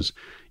decision was,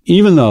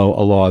 even though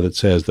a law that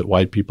says that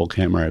white people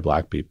can't marry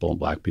black people and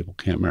black people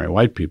can't marry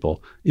white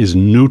people is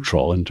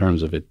neutral in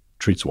terms of it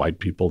treats white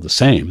people the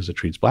same as it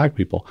treats black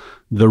people,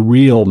 the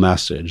real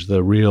message,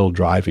 the real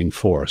driving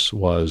force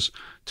was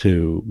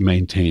to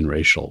maintain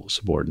racial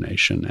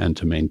subordination and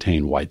to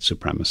maintain white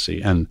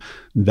supremacy. And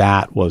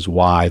that was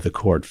why the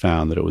court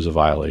found that it was a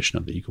violation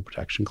of the Equal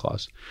Protection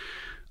Clause.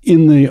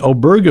 In the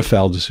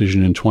Obergefell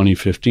decision in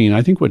 2015,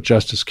 I think what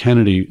Justice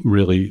Kennedy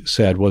really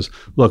said was,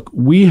 look,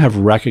 we have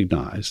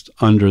recognized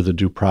under the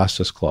Due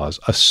Process Clause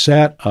a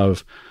set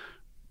of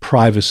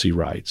privacy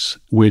rights,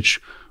 which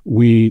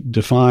we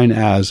define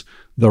as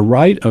the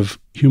right of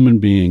human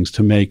beings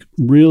to make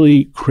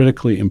really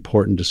critically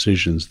important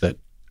decisions that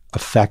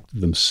affect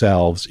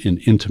themselves in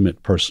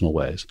intimate, personal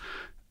ways.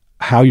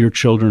 How your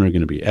children are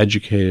going to be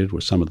educated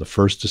were some of the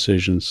first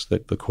decisions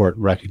that the court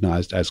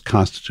recognized as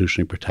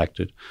constitutionally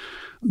protected.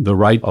 The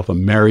right of a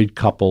married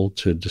couple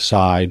to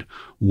decide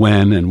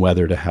when and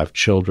whether to have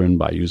children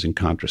by using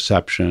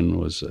contraception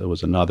was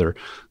another.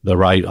 The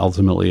right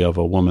ultimately of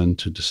a woman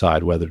to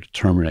decide whether to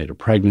terminate a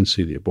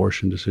pregnancy, the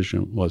abortion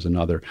decision, was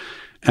another.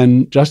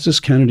 And Justice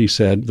Kennedy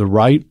said the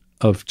right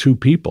of two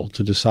people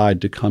to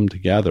decide to come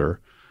together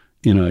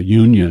in a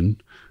union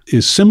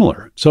is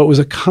similar. So it was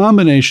a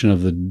combination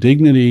of the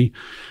dignity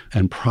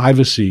and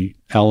privacy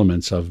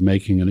elements of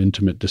making an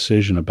intimate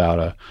decision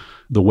about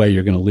the way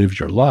you're going to live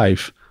your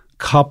life,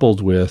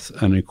 coupled with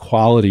an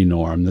equality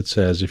norm that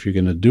says if you're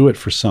going to do it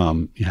for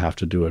some, you have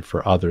to do it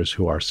for others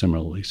who are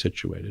similarly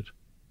situated.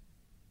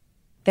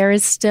 There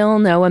is still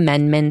no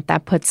amendment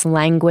that puts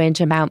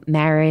language about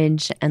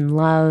marriage and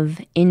love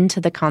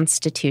into the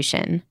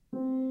Constitution.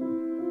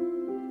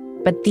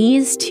 But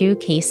these two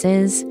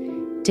cases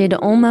did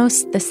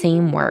almost the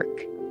same work.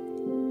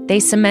 They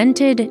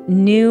cemented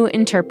new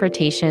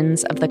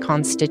interpretations of the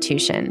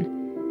Constitution.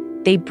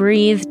 They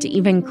breathed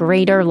even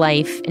greater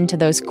life into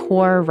those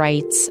core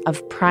rights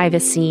of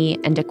privacy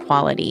and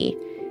equality.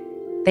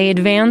 They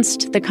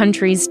advanced the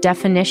country's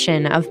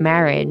definition of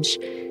marriage,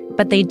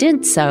 but they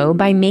did so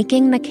by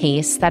making the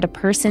case that a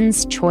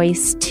person's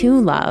choice to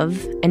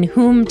love and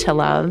whom to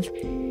love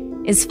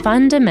is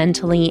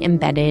fundamentally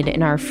embedded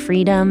in our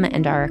freedom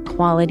and our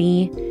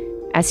equality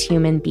as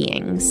human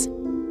beings.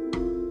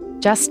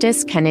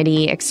 Justice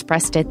Kennedy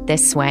expressed it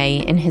this way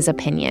in his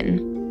opinion,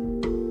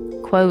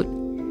 quote,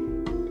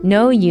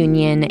 "No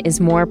union is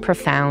more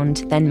profound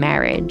than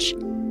marriage,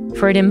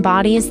 for it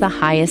embodies the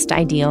highest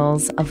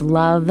ideals of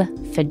love,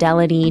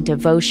 fidelity,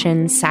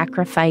 devotion,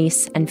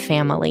 sacrifice, and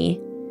family.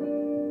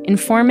 In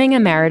forming a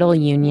marital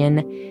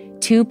union,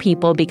 two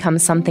people become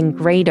something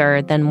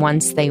greater than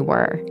once they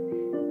were.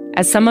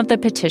 As some of the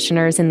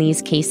petitioners in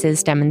these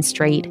cases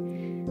demonstrate,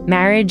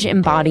 marriage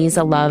embodies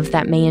a love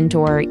that may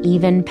endure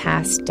even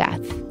past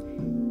death.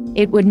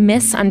 It would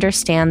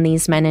misunderstand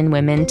these men and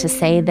women to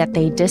say that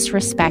they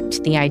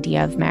disrespect the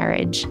idea of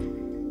marriage.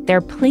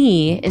 Their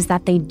plea is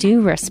that they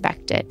do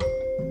respect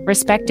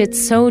it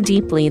so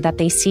deeply that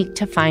they seek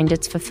to find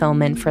its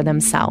fulfillment for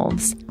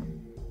themselves.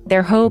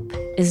 Their hope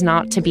is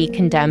not to be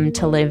condemned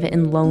to live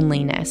in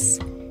loneliness,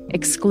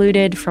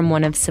 excluded from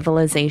one of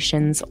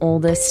civilization's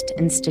oldest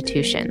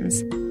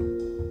institutions.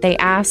 They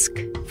ask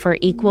for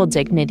equal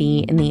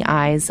dignity in the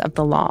eyes of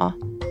the law.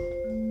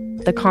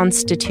 The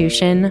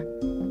Constitution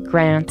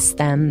grants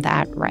them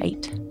that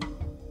right."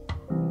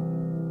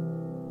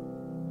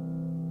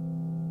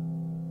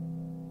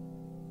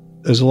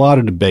 There's a lot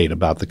of debate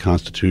about the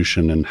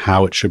Constitution and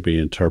how it should be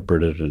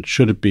interpreted, and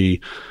should it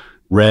be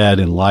read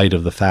in light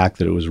of the fact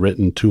that it was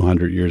written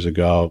 200 years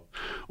ago,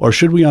 or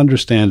should we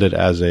understand it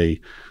as a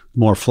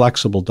more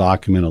flexible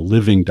document, a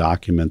living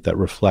document that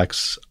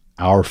reflects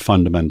our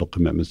fundamental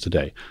commitments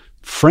today,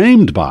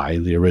 framed by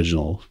the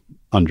original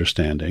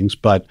understandings,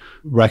 but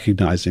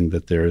recognizing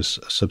that there's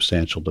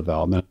substantial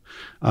development.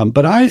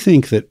 But I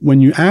think that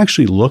when you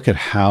actually look at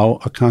how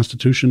a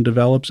constitution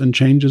develops and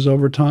changes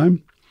over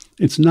time,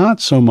 it's not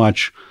so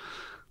much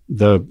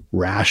the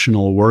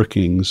rational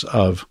workings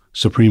of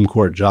Supreme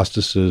Court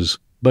justices,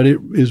 but it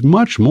is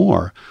much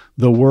more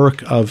the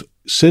work of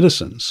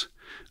citizens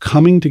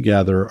coming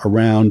together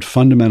around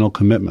fundamental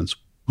commitments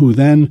who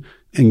then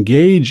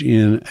engage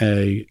in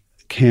a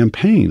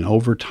campaign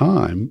over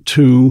time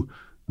to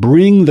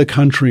bring the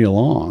country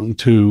along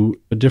to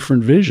a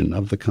different vision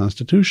of the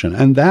Constitution.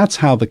 And that's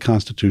how the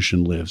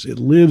Constitution lives. It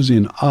lives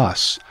in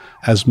us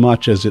as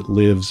much as it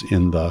lives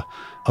in the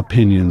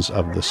opinions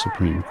of the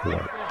Supreme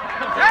Court.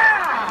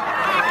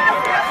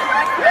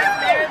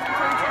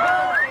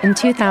 In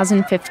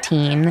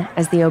 2015,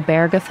 as the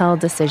Obergefell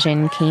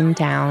decision came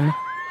down,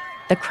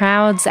 the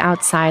crowds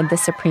outside the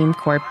Supreme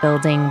Court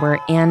building were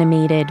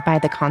animated by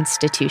the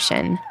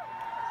Constitution.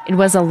 It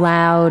was a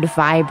loud,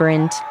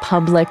 vibrant,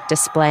 public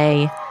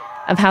display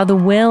of how the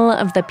will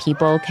of the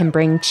people can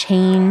bring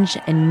change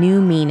and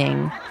new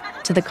meaning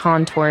to the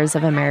contours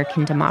of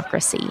American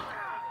democracy.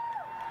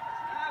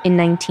 In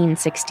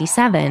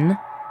 1967,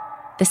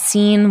 the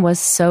scene was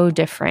so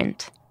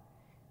different.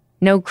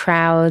 No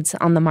crowds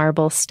on the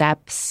marble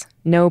steps,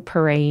 no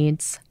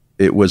parades.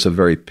 It was a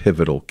very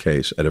pivotal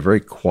case at a very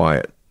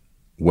quiet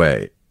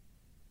way.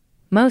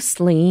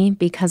 Mostly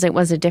because it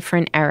was a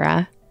different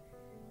era.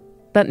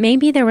 But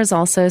maybe there was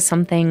also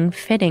something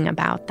fitting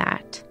about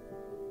that.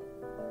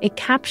 It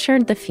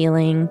captured the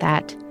feeling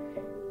that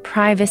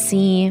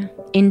privacy,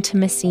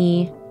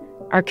 intimacy,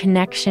 our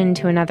connection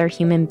to another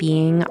human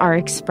being, our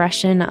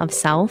expression of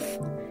self,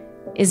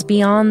 is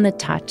beyond the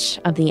touch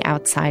of the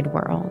outside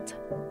world.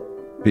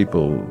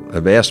 People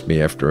have asked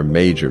me after a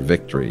major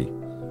victory,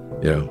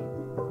 do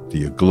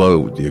you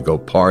glow? Do you go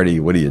party?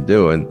 What do you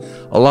do? And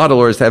a lot of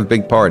lawyers have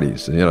big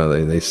parties.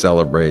 They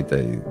celebrate,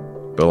 they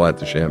spill out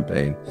the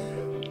champagne.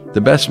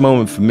 The best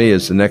moment for me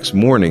is the next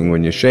morning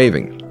when you're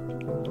shaving.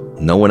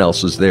 No one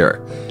else is there.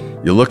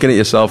 You're looking at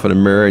yourself in a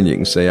mirror and you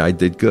can say, I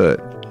did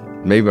good.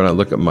 Maybe when I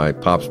look at my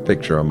Pop's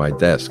picture on my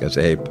desk, I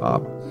say, hey,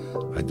 Pop,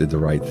 I did the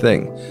right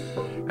thing.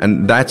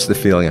 And that's the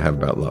feeling I have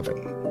about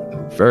loving.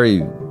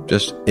 Very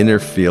just inner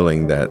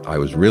feeling that I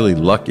was really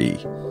lucky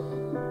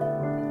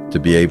to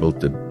be able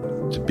to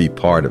be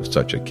part of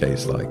such a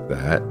case like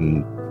that,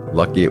 and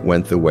lucky it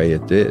went the way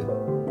it did.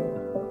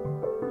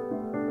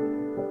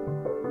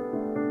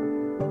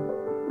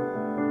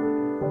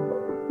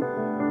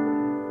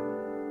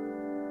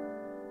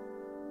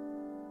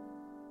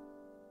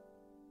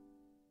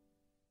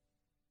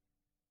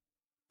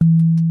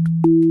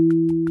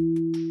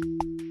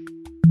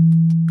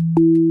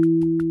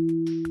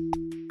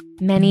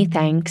 Many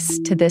thanks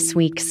to this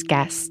week's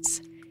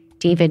guests,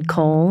 David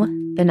Cole,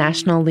 the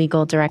National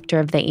Legal Director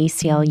of the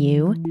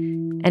ACLU,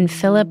 and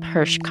Philip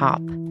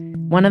Hirschkopf,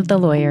 one of the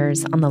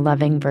lawyers on the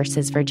Loving v.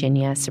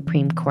 Virginia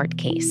Supreme Court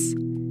case.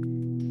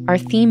 Our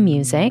theme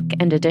music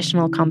and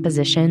additional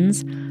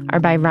compositions are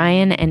by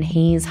Ryan and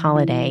Hayes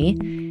Holiday,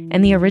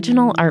 and the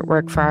original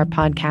artwork for our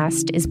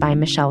podcast is by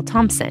Michelle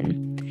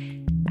Thompson.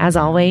 As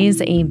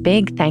always, a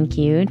big thank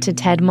you to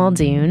Ted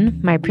Muldoon,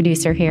 my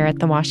producer here at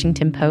The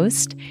Washington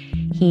Post.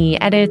 He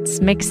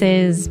edits,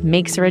 mixes,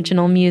 makes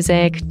original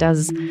music,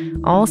 does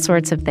all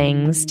sorts of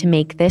things to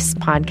make this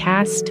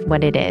podcast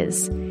what it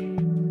is.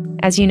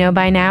 As you know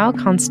by now,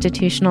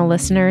 constitutional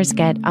listeners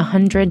get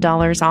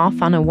 $100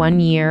 off on a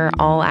 1-year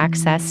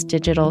all-access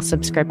digital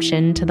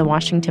subscription to The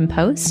Washington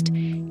Post.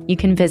 You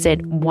can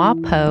visit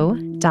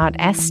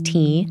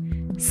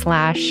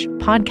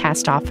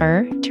wapo.st/podcast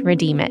offer to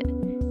redeem it.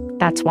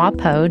 That's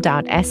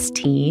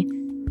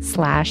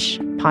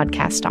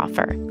wapo.st/podcast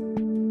offer.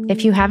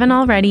 If you haven't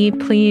already,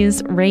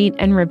 please rate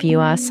and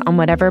review us on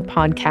whatever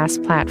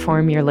podcast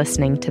platform you're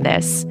listening to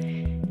this.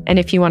 And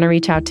if you want to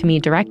reach out to me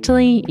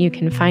directly, you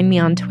can find me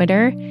on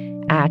Twitter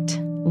at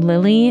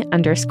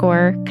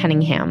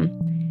Lily_Cunningham.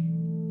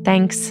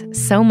 Thanks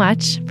so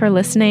much for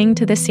listening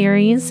to the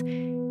series,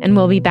 and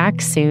we'll be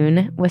back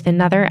soon with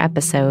another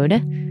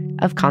episode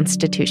of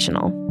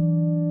Constitutional.